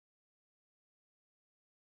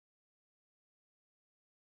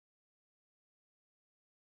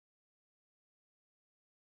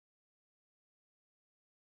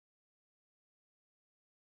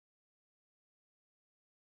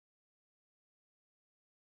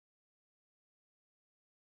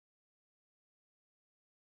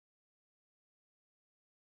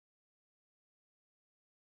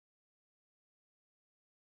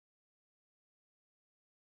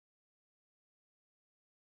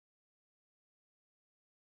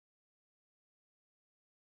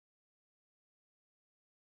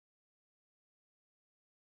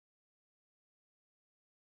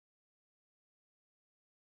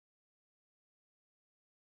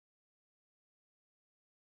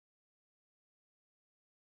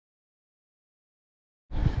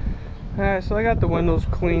Alright, so I got the windows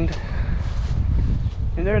cleaned.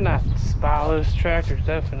 And they're not spotless. Tractor's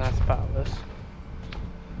definitely not spotless.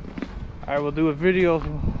 I will do a video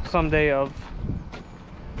someday of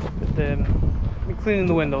them cleaning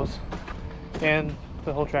the windows and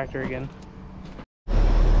the whole tractor again.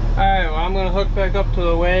 Alright, well, I'm gonna hook back up to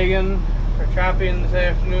the wagon for chopping this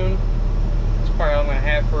afternoon. It's probably all I'm gonna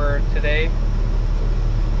have for today.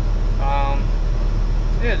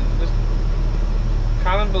 Yeah, just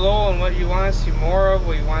comment below on what you want to see more of,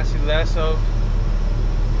 what you want to see less of.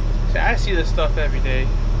 See, I see this stuff every day,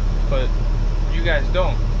 but you guys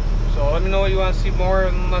don't. So let me know what you want to see more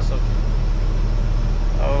and less of.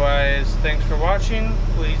 Otherwise, thanks for watching.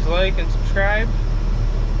 Please like and subscribe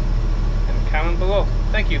and comment below.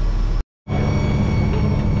 Thank you.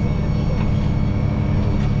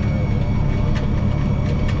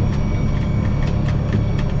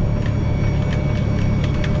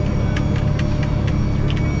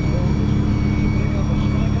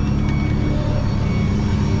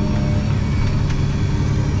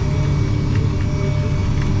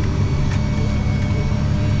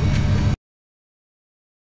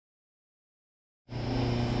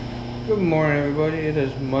 Good morning, everybody. It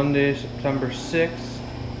is Monday, September 6th.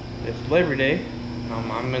 It's Labor Day.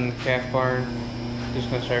 I'm in the calf barn, just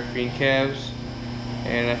gonna start feeding calves,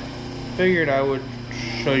 and I figured I would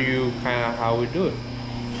show you kind of how we do it.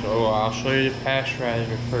 So I'll show you the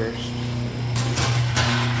pasteurizer first.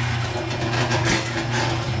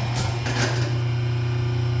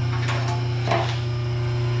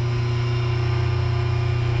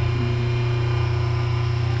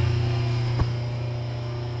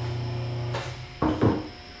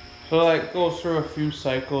 So that goes through a few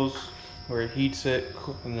cycles where it heats it,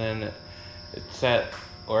 and then it's at,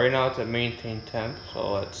 well, right now it's at maintain temp,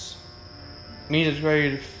 so it's means it's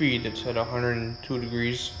ready to feed. It's at 102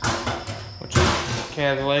 degrees, which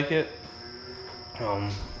calves like it.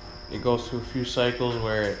 It goes through a few cycles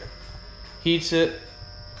where it heats it,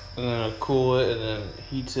 and then it'll cool it, and then it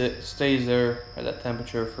heats it, stays there at that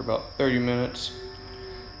temperature for about 30 minutes,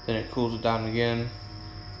 then it cools it down again.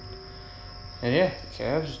 And yeah, the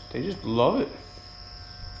calves, they just love it.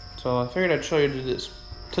 So I figured I'd show you this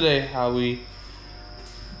today how the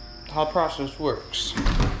process works.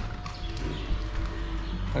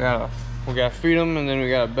 We gotta feed them, and then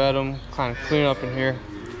we gotta bed them, kind of clean up in here.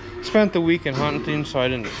 Spent the weekend hunting, so I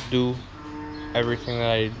didn't do everything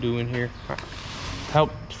that I do in here.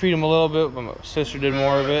 Helped feed them a little bit, but my sister did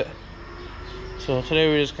more of it. So today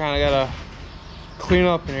we just kind of gotta clean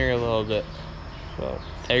up in here a little bit. So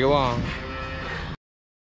take along.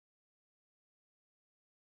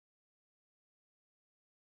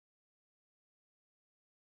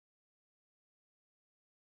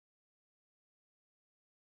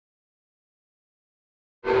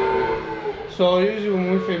 So usually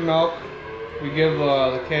when we feed milk, we give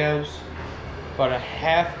the calves about a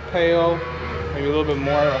half pail, maybe a little bit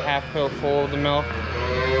more, a half pail full of the milk,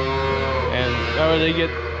 and that way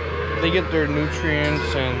they get their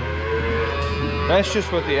nutrients, and that's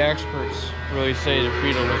just what the experts really say to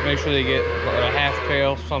feed them, is make sure they get a half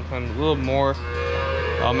pail, sometimes a little more.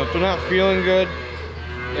 If they're not feeling good,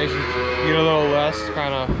 they should get a little less to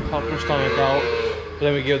kind of help their stomach out. But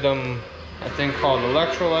then we give them a thing called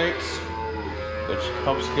electrolytes, which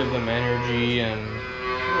helps give them energy, and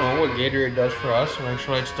you know what Gatorade does for us, and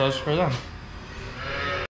electrolytes does for them.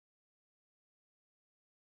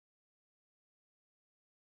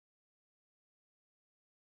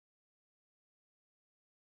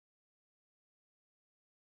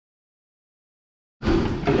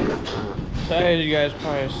 So as you guys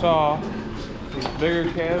probably saw, these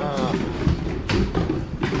bigger calves,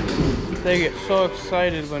 they get so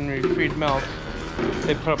excited when we feed milk,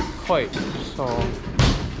 they put up a fight. So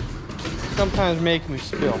sometimes make me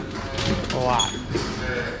spill a lot.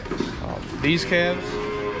 These calves,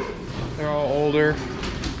 they're all older,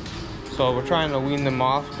 so we're trying to wean them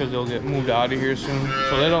off because they'll get moved out of here soon,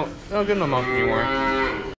 so they don't get no milk anymore.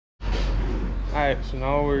 Alright, so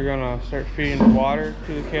now we're gonna start feeding the water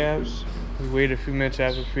to the calves. We wait a few minutes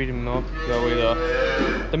after feeding milk, that way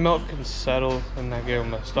the milk can settle and not give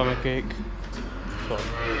them a stomach ache. So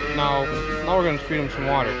now we're gonna feed them some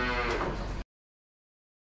water.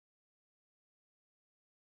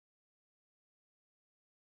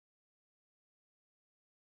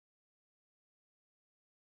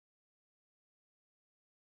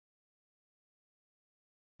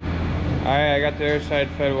 Alright, I got the other side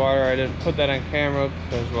fed water. I didn't put that on camera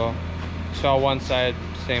because, well, saw one side,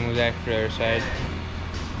 same exact for the other side.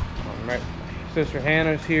 Right, Sister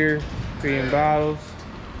Hannah's here feeding bottles.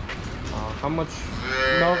 How much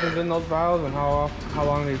milk is in those bottles, and how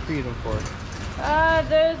long do you feed them for?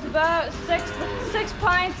 There's about six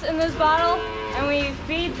pints in this bottle, and we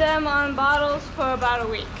feed them on bottles for about a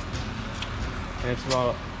week. And it's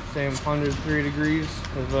about the same 103 degrees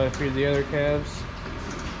as what I feed the other calves.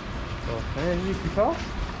 So as you can tell,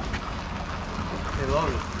 they love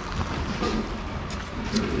it.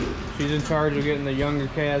 She's in charge of getting the younger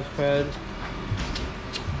calves fed,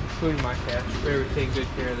 including my calf. She better take good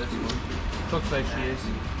care of this one. Looks like she is.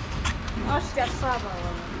 Oh, she's got slab all over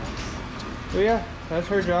her. But yeah, that's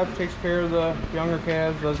her job. She takes care of the younger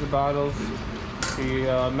calves, does the bottles, she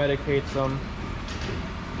medicates them,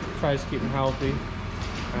 tries to keep them healthy,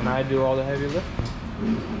 and I do all the heavy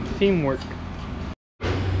lifting. Teamwork.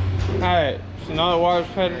 Alright, so now the water's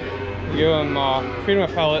fed, we give them, feed them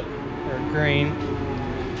a pellet, or grain.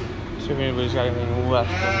 See if anybody's got anything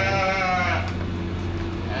left in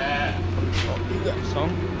there. Oh, you got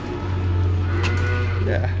some?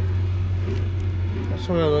 Yeah. That's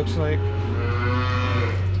what it looks like.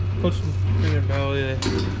 Put some in their belly,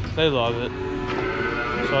 they love it.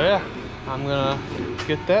 So yeah, I'm gonna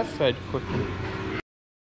get that fed quickly.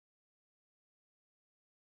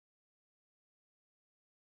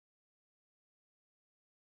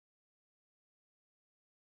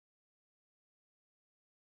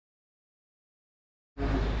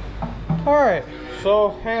 Alright, so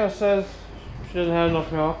Hannah says she doesn't have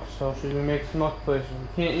enough milk, so she's gonna make some milk replacement.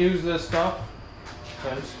 We can't use this stuff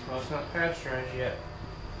because, well, it's not pasteurized yet.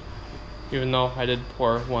 Even though I did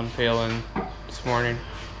pour one pail in this morning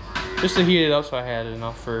just to heat it up so I had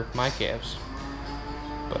enough for my calves.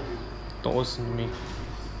 But don't listen to me.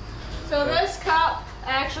 So this cup,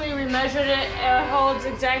 actually we measured it, it holds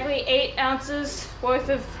exactly 8 ounces worth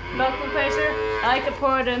of milk replacer. I like to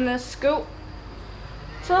pour it in this scoop,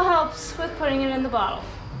 so it helps with putting it in the bottle.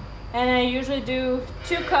 And I usually do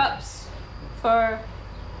 2 cups for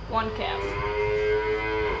 1 calf.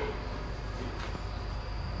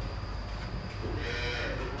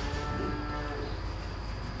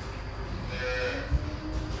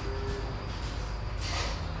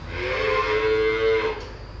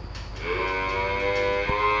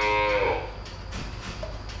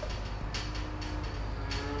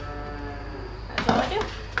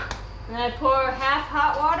 And I pour half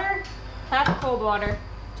hot water, half cold water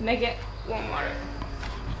to make it warm water.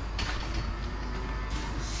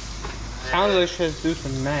 Sounds like she has to do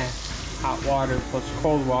some math. Hot water plus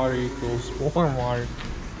cold water equals warm water.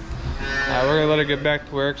 We're gonna let her get back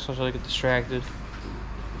to work so she'll get distracted.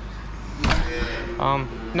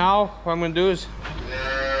 Now what I'm gonna do is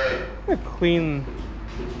I'm gonna clean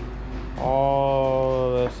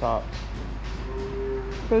all of this up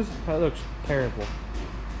because that looks terrible.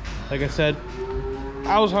 Like I said,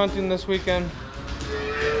 I was hunting this weekend,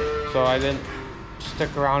 so I didn't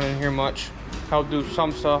stick around in here much. Helped do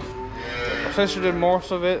some stuff. Since she did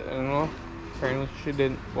most of it, and well, apparently she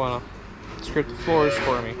didn't want to scrape the floors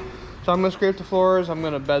for me. So I'm gonna scrape the floors, I'm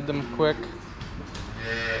gonna bed them quick.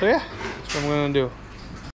 So yeah, that's what I'm gonna do.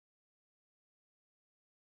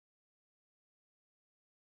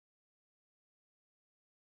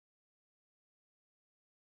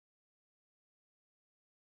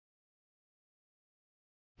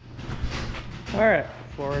 Alright,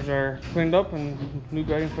 floors are cleaned up and new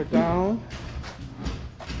bedding put down.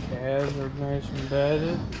 Calves are nice and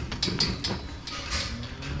bedded.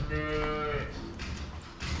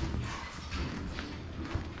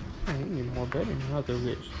 I need more bedding. I'll have to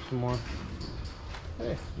get some more.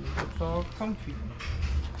 Hey, it's all comfy.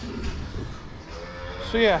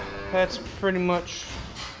 So yeah, that's pretty much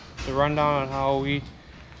the rundown on how we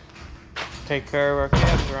take care of our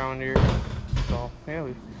calves around here. So yeah,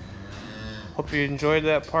 we hope you enjoyed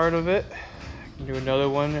that part of it. I can do another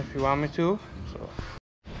one if you want me to. So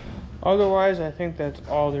otherwise, I think that's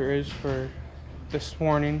all there is for this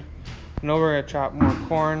morning. I know we're gonna chop more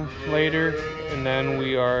corn later, and then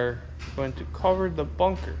we are going to cover the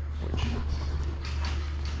bunker, which,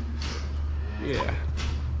 yeah,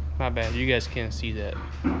 not bad. You guys can't see that.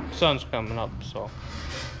 Sun's coming up, so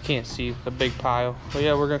you can't see the big pile. But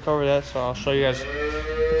yeah, we're gonna cover that, so I'll show you guys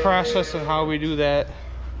the process and how we do that.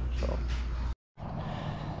 So,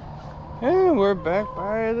 and we're back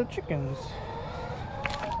by the chickens.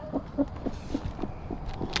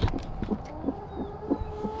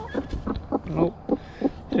 Nope.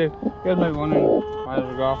 So, you guys might be wondering why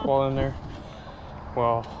there's a golf ball in there.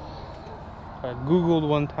 Well, I googled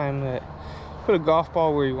one time that put a golf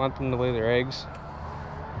ball where you want them to lay their eggs.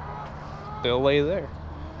 They'll lay there.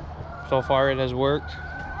 So far it has worked.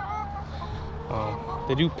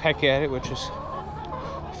 They do peck at it, which is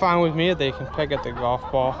fine with me. They can peck at the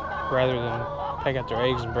golf ball rather than peck at their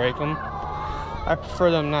eggs and break them. I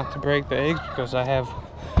prefer them not to break the eggs because I have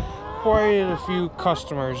quite a few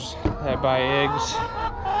customers that buy eggs,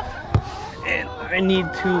 and I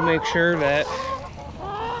need to make sure that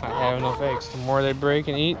I have enough eggs. The more they break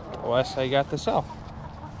and eat, the less I got to sell.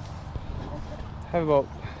 I have about,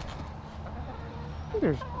 I think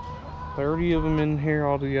there's 30 of them in here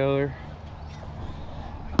altogether.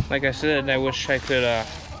 Like I said, I wish I could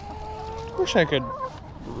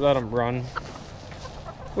let them run.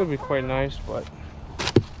 Would be quite nice, but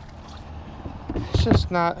it's just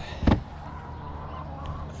not a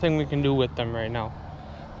thing we can do with them right now.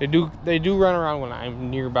 They do run around when I'm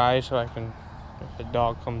nearby, so I can, if the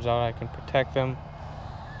dog comes out, I can protect them.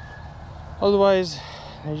 Otherwise,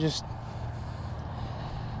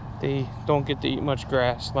 they don't get to eat much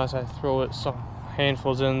grass unless I throw it some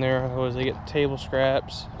handfuls in there. Otherwise, they get table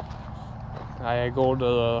scraps. I go to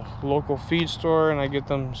the local feed store and I get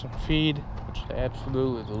them some feed, which they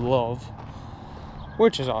absolutely love,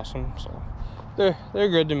 which is awesome. So they're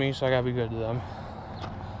good to me, so I gotta be good to them.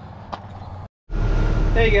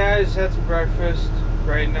 Hey guys, had some breakfast.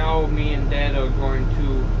 Right now, me and Dad are going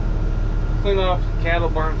to clean off the cattle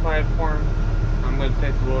barn platform. I'm gonna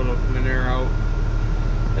take a load of manure out.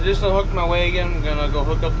 I just hooked my wagon. I'm gonna go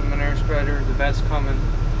hook up the manure spreader. The vet's coming,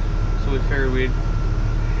 so we figured we'd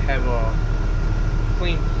have a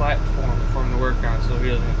clean platform for him to work on, so he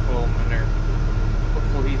doesn't get full of manure.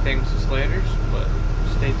 Hopefully he thanks us later, but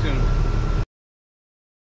stay tuned.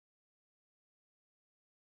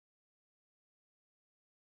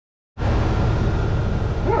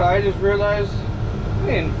 I just realized I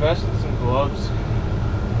need to invest in some gloves.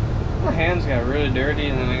 My hands got really dirty,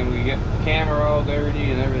 and then I'm gonna get the camera all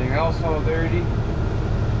dirty and everything else all dirty.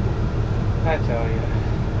 I tell you.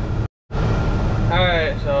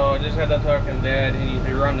 Alright, so I just got done talking to Dad. He needs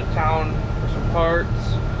to run to town for some parts.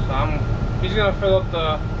 So he's gonna fill up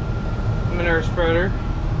the manure spreader,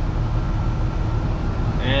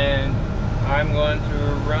 and I'm going to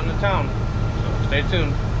run to town. So stay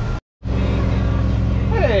tuned.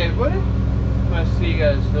 Hey buddy, nice to see you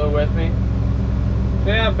guys still with me.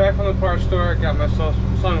 Yeah, I'm back from the parts store. Got myself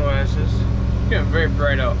some sunglasses. It's getting very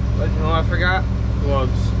bright out. But you know what I forgot?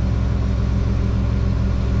 Gloves.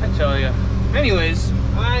 I tell you. Anyways,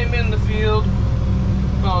 I'm in the field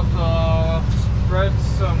about to spread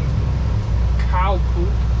some cow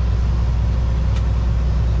poop.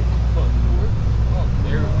 Oh,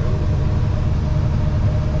 there we go.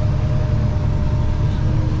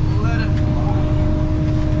 Let it fly.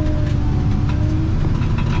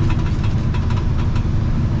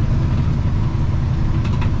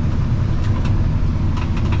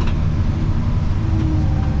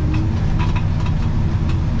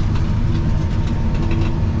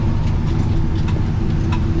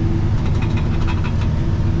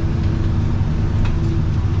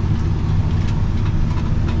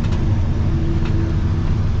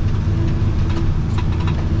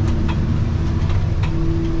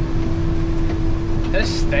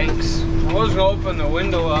 This stinks. I was gonna open the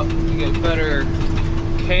window up to get better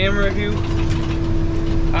camera view.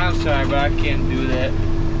 I'm sorry, but I can't do that.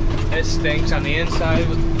 It stinks on the inside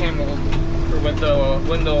with the camera, or with the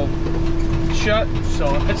window shut,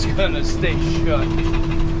 so it's gonna stay shut.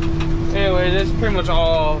 Anyway, it's pretty much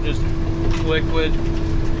all just liquid.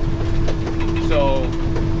 So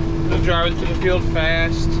just driving through the field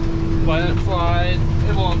fast, let it fly.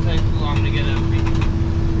 It won't take too long to get empty.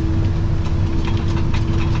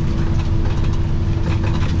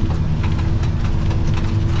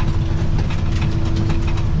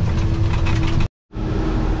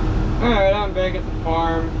 Alright, I'm back at the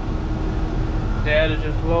farm. Dad is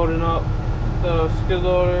just loading up the skid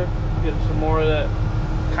loader, getting some more of that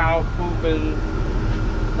cow poop, and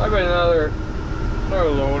probably another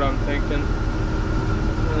load, I'm thinking.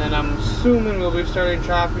 And then I'm assuming we'll be starting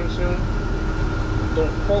chopping soon.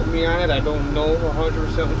 Don't quote me on it, I don't know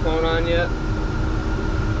 100% what's going on yet.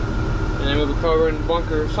 And then we'll be covering the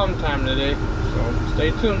bunker sometime today, so stay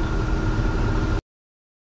tuned.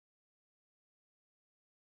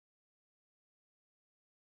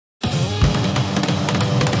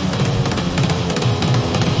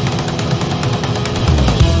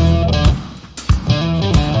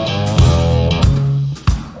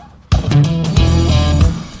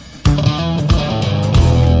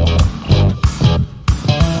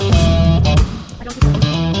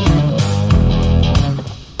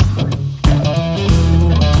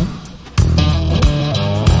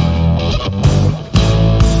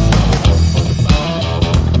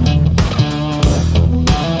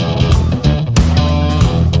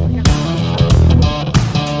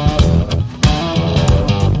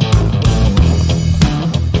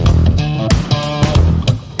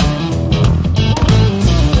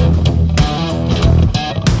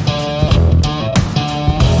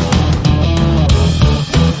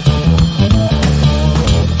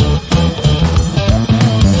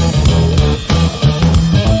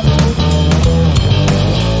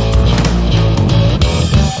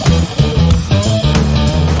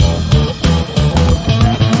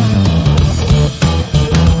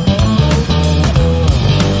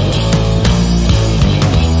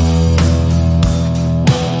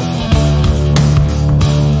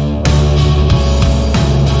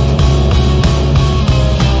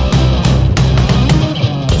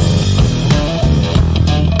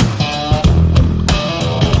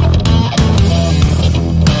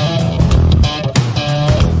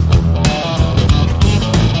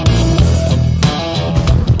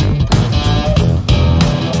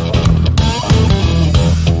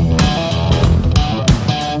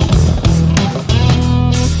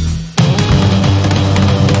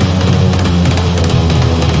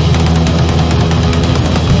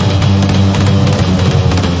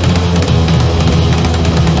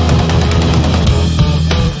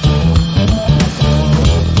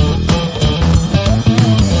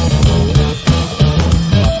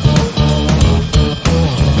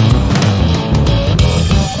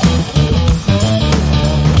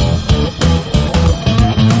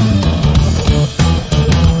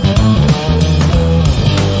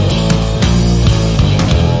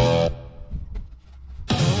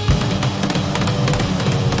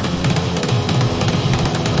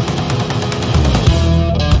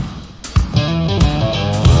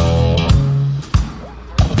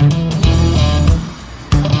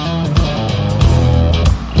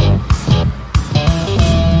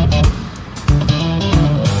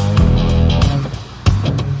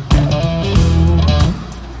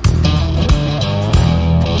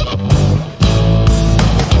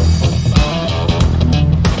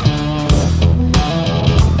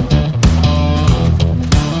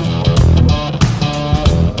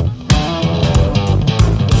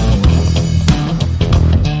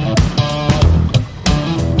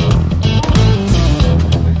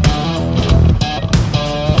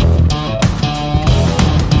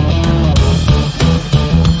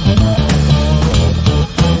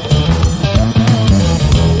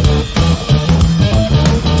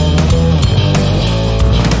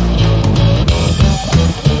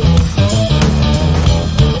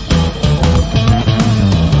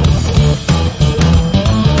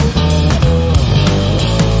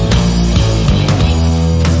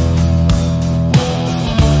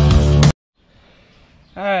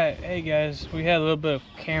 guys, we had a little bit of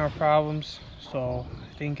camera problems, so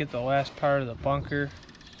I didn't get the last part of the bunker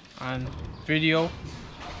on video,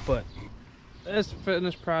 but it's a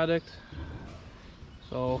finished product.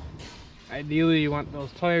 So ideally you want those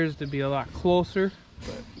tires to be a lot closer,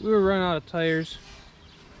 but we were running out of tires,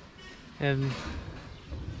 and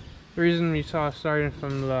the reason we saw starting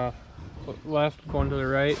from the left going to the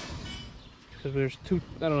right, because there's two,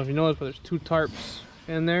 I don't know if you noticed, but there's two tarps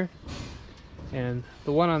in there, and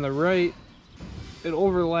the one on the right, it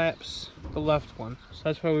overlaps the left one, so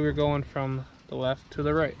that's why we were going from the left to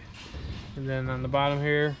the right. And then on the bottom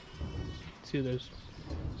here, see there's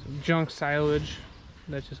some junk silage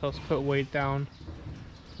that just helps put weight down.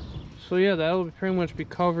 So yeah, that'll pretty much be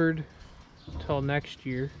covered until next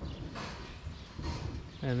year,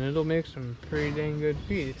 and it'll make some pretty dang good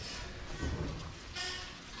feed.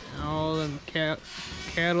 And all them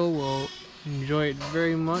cattle will enjoy it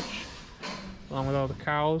very much, along with all the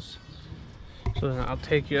cows. So then I'll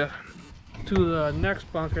take you to the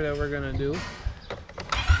next bunker that we're gonna do.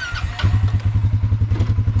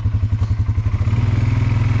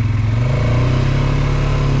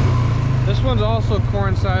 This one's also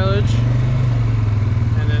corn silage,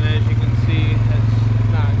 and then as you can see,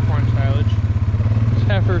 it's not corn silage, it's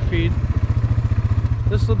heifer feed.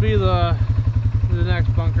 This will be the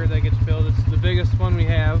next bunker that gets filled. It's the biggest one we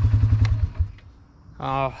have.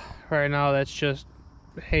 Right now that's just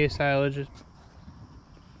hay silage.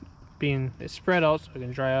 It's spread out so it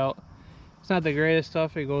can dry out. It's not the greatest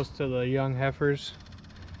stuff. It goes to the young heifers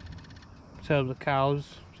instead of the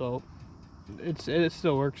cows, so it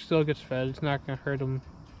still works, still gets fed. It's not gonna hurt them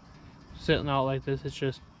sitting out like this. It's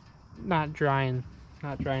just not drying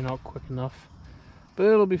out quick enough, but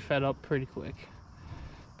it'll be fed up pretty quick.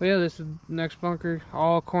 But yeah, this is the next bunker,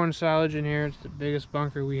 all corn silage in here. It's the biggest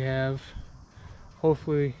bunker we have.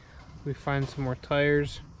 Hopefully we find some more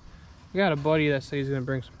tires. I got a buddy that says he's gonna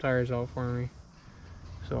bring some tires out for me,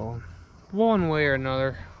 so one way or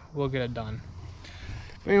another we'll get it done.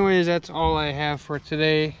 But anyways, that's all I have for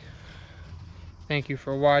today. Thank you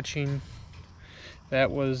for watching.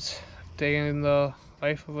 That was a day in the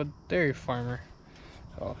life of a dairy farmer.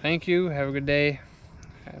 So thank you, have a good day,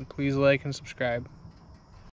 and please like and subscribe.